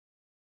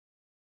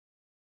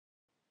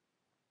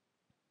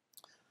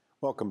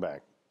Welcome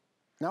back.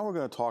 Now we're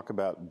going to talk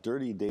about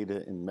dirty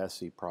data in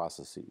messy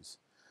processes.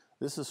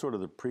 This is sort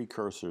of the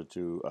precursor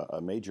to a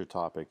major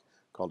topic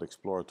called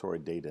exploratory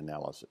data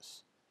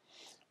analysis.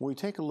 When we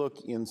take a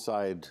look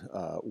inside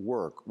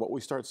work, what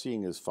we start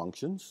seeing is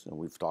functions, and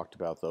we've talked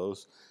about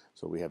those.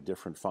 So we have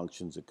different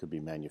functions. It could be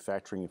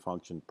manufacturing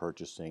function,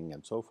 purchasing,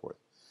 and so forth.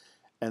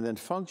 And then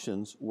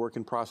functions work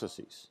in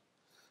processes.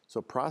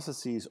 So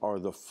processes are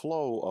the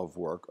flow of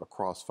work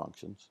across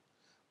functions.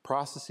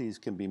 Processes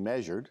can be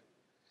measured,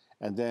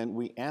 and then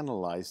we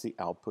analyze the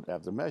output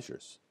of the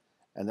measures.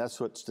 And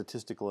that's what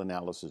statistical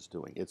analysis is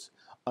doing. It's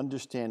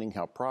understanding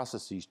how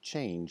processes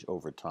change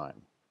over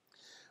time.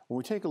 When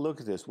we take a look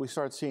at this, we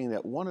start seeing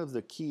that one of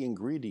the key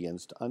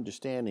ingredients to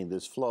understanding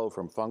this flow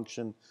from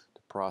function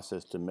to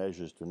process to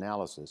measures to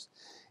analysis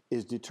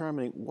is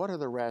determining what are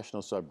the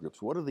rational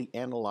subgroups, what are the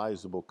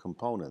analyzable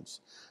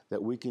components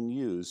that we can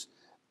use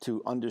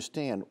to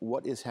understand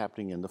what is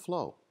happening in the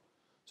flow.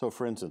 So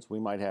for instance, we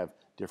might have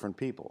different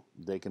people.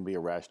 They can be a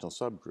rational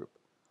subgroup.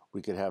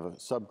 We could have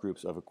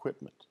subgroups of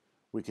equipment.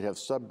 We could have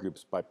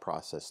subgroups by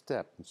process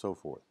step and so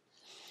forth.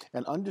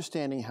 And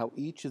understanding how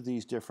each of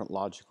these different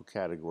logical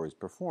categories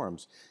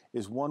performs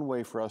is one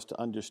way for us to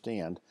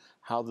understand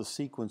how the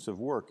sequence of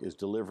work is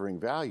delivering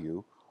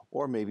value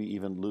or maybe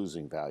even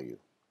losing value.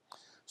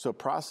 So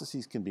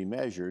processes can be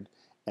measured,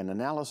 and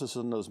analysis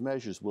on those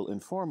measures will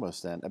inform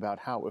us then about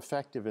how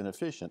effective and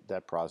efficient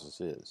that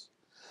process is.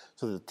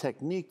 So the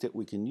technique that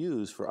we can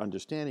use for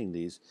understanding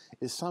these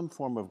is some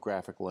form of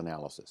graphical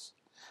analysis.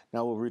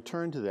 Now we'll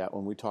return to that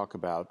when we talk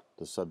about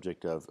the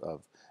subject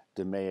of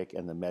DMAIC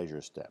and the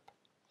measure step.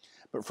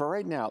 But for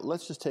right now,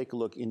 let's just take a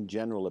look in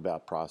general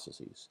about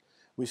processes.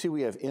 We see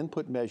we have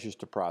input measures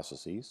to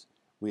processes,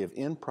 we have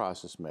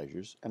in-process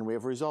measures, and we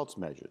have results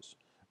measures.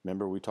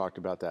 Remember, we talked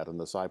about that on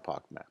the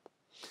SIPOC map.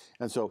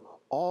 And so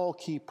all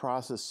key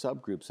process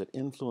subgroups that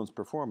influence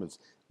performance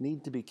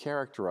need to be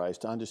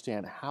characterized to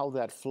understand how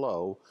that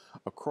flow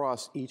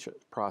across each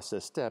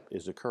process step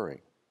is occurring.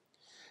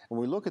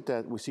 When we look at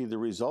that, we see the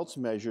results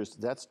measures,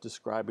 that's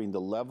describing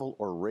the level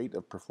or rate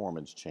of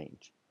performance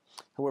change.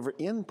 However,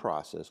 in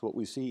process, what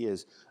we see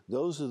is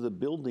those are the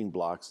building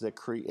blocks that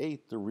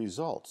create the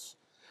results.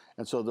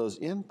 And so those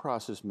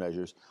in-process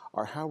measures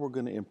are how we're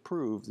going to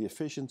improve the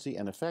efficiency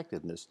and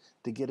effectiveness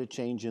to get a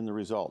change in the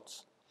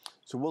results.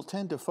 So we'll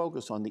tend to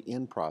focus on the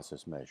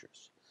in-process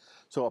measures.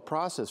 So a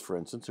process, for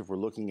instance, if we're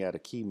looking at a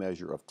key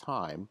measure of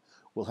time,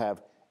 we'll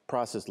have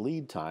process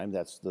lead time,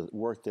 that's the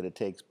work that it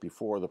takes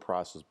before the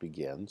process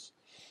begins.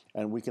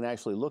 And we can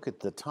actually look at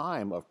the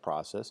time of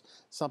process,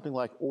 something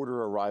like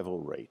order arrival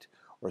rate,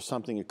 or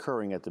something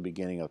occurring at the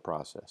beginning of the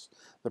process.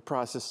 The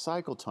process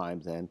cycle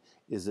time, then,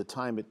 is the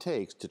time it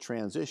takes to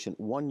transition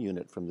one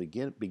unit from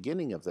the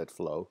beginning of that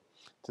flow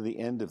to the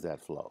end of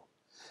that flow.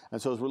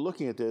 And so as we're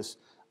looking at this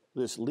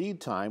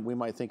lead time, we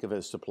might think of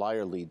as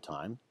supplier lead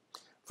time.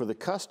 For the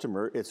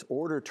customer, it's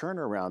order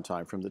turnaround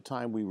time from the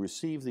time we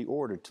receive the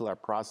order till our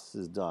process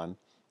is done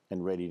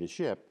and ready to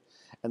ship.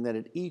 And then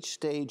at each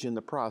stage in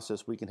the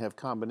process, we can have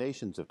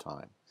combinations of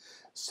time.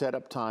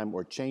 Setup time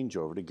or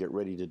changeover to get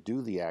ready to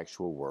do the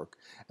actual work,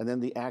 and then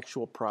the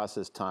actual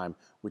process time,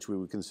 which we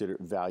would consider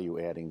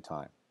value-adding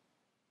time.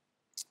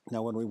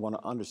 Now, when we want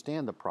to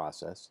understand the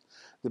process,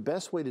 the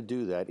best way to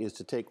do that is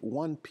to take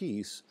one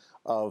piece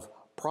of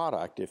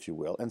product, if you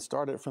will, and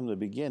start it from the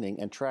beginning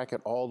and track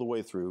it all the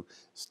way through,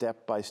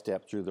 step by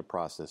step through the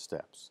process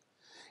steps.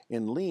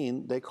 In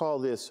Lean, they call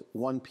this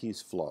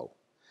one-piece flow.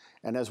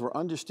 And as we're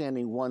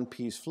understanding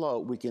one-piece flow,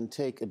 we can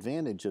take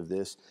advantage of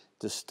this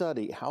to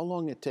study how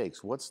long it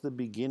takes, what's the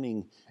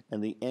beginning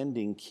and the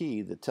ending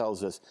key that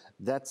tells us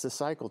that's the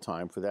cycle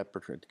time for that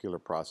particular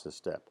process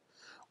step.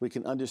 We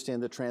can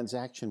understand the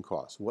transaction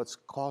costs, what's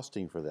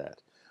costing for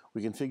that.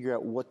 We can figure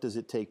out what does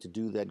it take to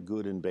do that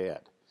good and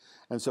bad.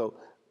 And so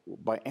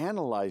by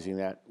analyzing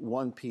that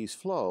one-piece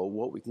flow,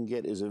 what we can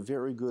get is a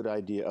very good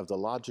idea of the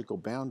logical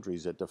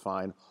boundaries that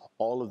define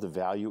all of the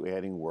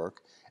value-adding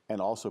work and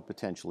also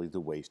potentially the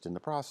waste in the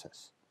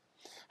process.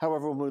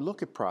 However, when we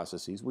look at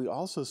processes, we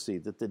also see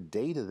that the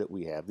data that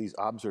we have, these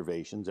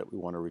observations that we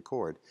want to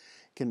record,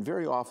 can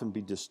very often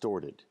be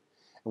distorted.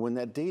 And when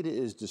that data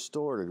is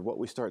distorted, what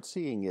we start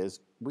seeing is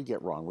we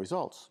get wrong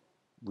results.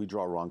 We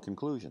draw wrong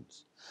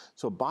conclusions.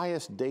 So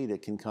biased data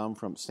can come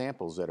from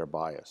samples that are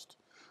biased.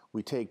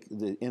 We take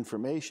the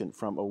information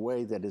from a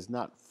way that is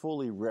not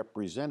fully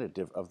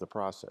representative of the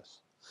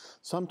process.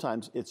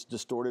 Sometimes it's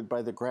distorted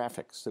by the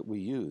graphics that we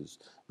use,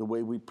 the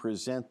way we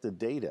present the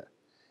data.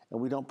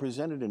 And we don't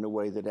present it in a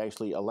way that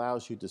actually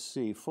allows you to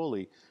see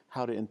fully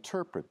how to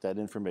interpret that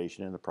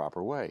information in the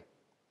proper way.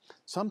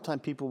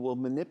 Sometimes people will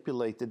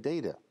manipulate the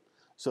data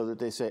so that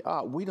they say,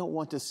 we don't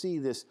want to see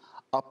this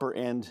upper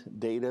end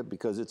data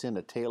because it's in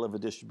a tail of a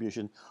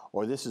distribution,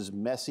 or this is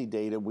messy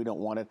data, we don't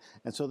want it,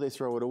 and so they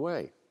throw it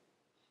away.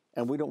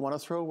 And we don't want to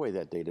throw away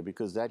that data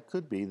because that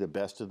could be the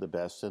best of the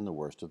best and the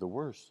worst of the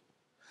worst.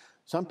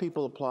 Some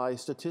people apply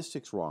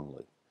statistics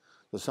wrongly.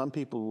 So some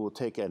people will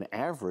take an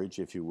average,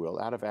 if you will,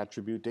 out of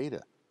attribute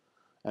data.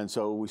 And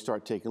so we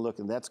start taking a look,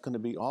 and that's going to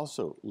be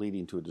also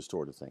leading to a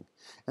distorted thing.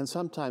 And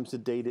sometimes the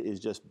data is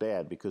just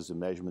bad because the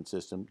measurement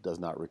system does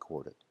not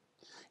record it.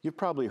 You've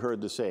probably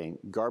heard the saying,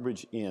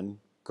 garbage in,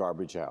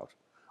 garbage out.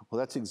 Well,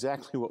 that's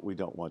exactly what we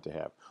don't want to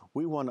have.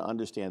 We want to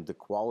understand the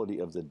quality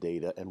of the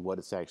data and what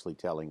it's actually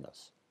telling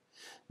us.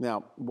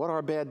 Now, what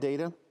are bad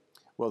data?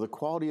 Well, the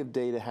quality of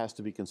data has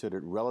to be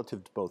considered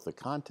relative to both the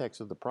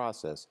context of the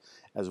process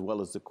as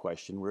well as the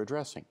question we're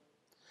addressing.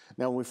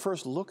 Now, when we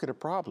first look at a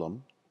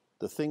problem,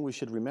 the thing we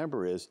should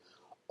remember is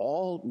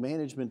all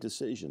management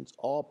decisions,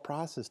 all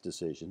process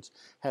decisions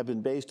have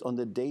been based on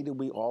the data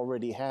we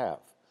already have.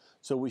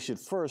 So we should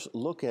first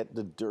look at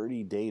the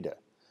dirty data,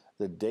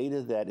 the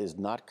data that is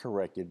not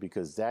corrected,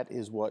 because that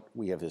is what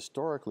we have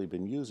historically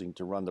been using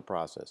to run the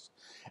process.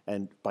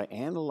 And by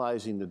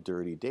analyzing the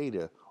dirty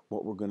data,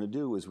 what we're going to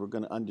do is we're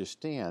going to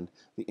understand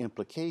the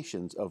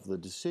implications of the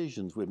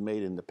decisions we've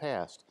made in the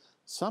past,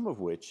 some of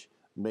which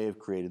may have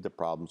created the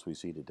problems we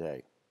see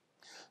today.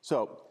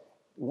 So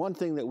one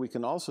thing that we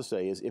can also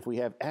say is if we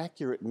have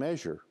accurate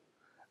measure,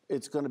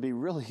 it's going to be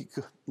really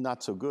good,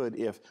 not so good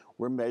if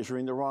we're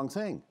measuring the wrong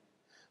thing.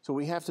 So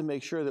we have to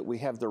make sure that we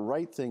have the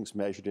right things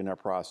measured in our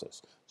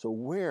process. So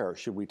where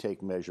should we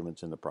take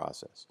measurements in the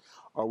process?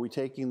 Are we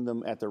taking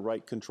them at the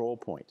right control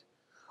point?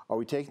 Are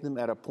we taking them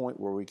at a point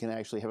where we can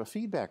actually have a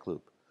feedback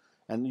loop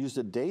and use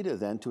the data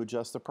then to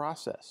adjust the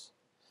process?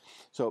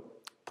 So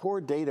poor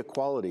data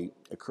quality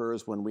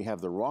occurs when we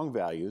have the wrong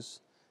values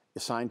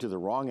assigned to the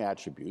wrong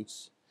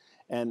attributes,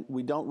 and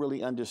we don't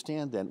really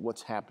understand then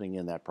what's happening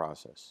in that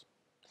process.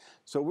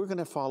 So we're going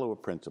to follow a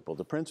principle.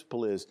 The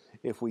principle is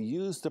if we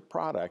use the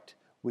product,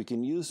 we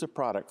can use the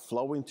product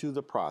flowing through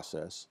the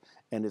process,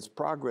 and its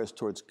progress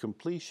towards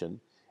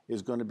completion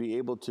is going to be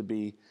able to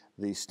be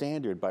the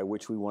standard by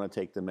which we want to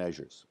take the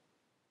measures.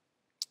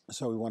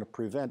 So we want to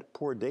prevent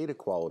poor data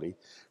quality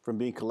from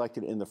being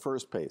collected in the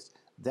first place.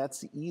 That's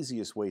the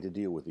easiest way to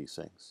deal with these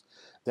things.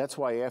 That's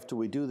why after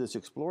we do this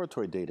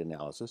exploratory data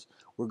analysis,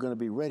 we're going to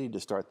be ready to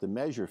start the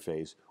measure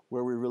phase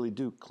where we really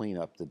do clean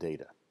up the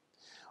data.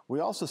 We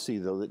also see,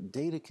 though, that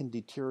data can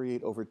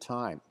deteriorate over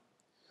time.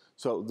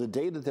 So the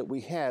data that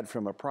we had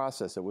from a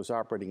process that was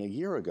operating a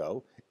year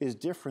ago is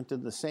different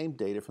than the same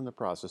data from the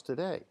process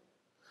today.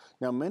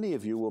 Now, many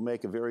of you will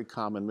make a very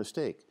common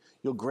mistake.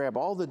 You'll grab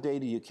all the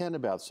data you can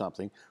about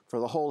something for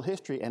the whole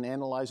history and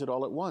analyze it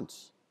all at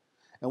once.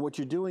 And what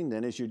you're doing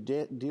then is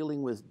you're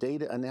dealing with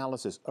data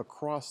analysis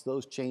across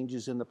those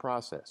changes in the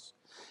process.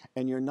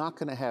 And you're not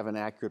going to have an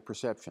accurate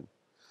perception.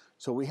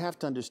 So we have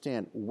to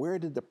understand, where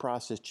did the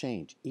process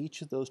change?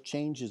 Each of those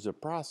changes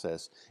of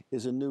process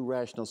is a new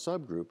rational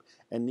subgroup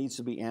and needs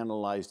to be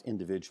analyzed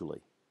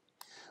individually.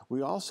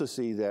 We also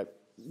see that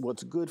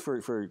what's good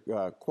for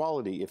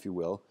quality, if you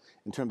will,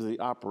 in terms of the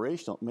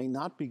operational, may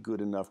not be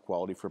good enough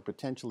quality for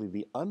potentially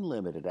the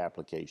unlimited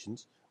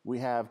applications we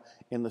have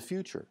in the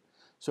future.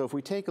 So if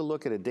we take a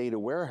look at a data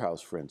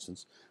warehouse, for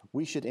instance,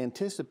 we should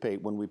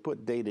anticipate when we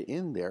put data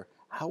in there,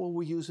 how will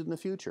we use it in the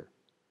future?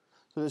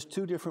 So there's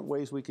two different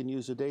ways we can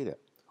use the data.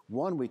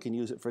 One, we can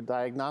use it for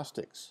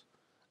diagnostics.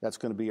 That's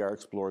going to be our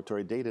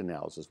exploratory data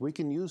analysis. We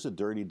can use the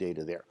dirty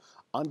data there,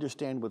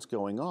 understand what's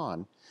going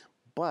on,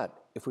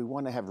 but if we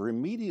want to have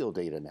remedial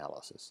data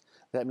analysis,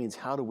 that means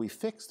how do we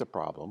fix the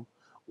problem?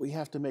 We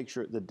have to make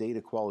sure the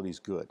data quality is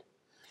good.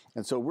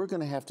 And so we're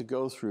going to have to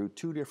go through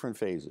two different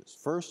phases.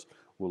 First,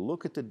 we'll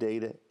look at the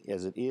data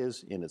as it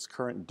is in its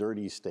current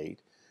dirty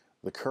state,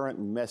 the current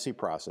messy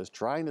process,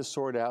 trying to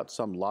sort out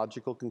some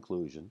logical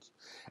conclusions.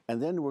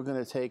 And then we're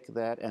going to take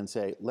that and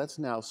say, let's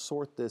now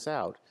sort this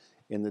out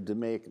in the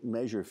DMAIC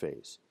measure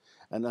phase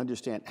and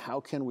understand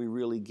how can we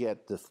really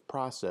get the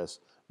process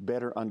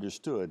better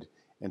understood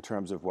in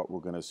terms of what we're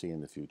going to see in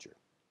the future.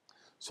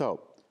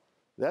 So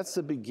that's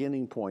the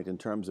beginning point in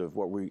terms of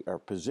what we are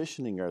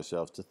positioning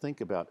ourselves to think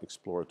about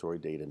exploratory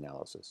data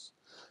analysis.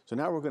 So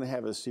now we're going to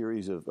have a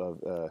series of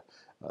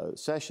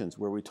sessions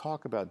where we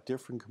talk about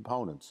different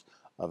components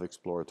of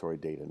exploratory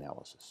data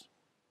analysis.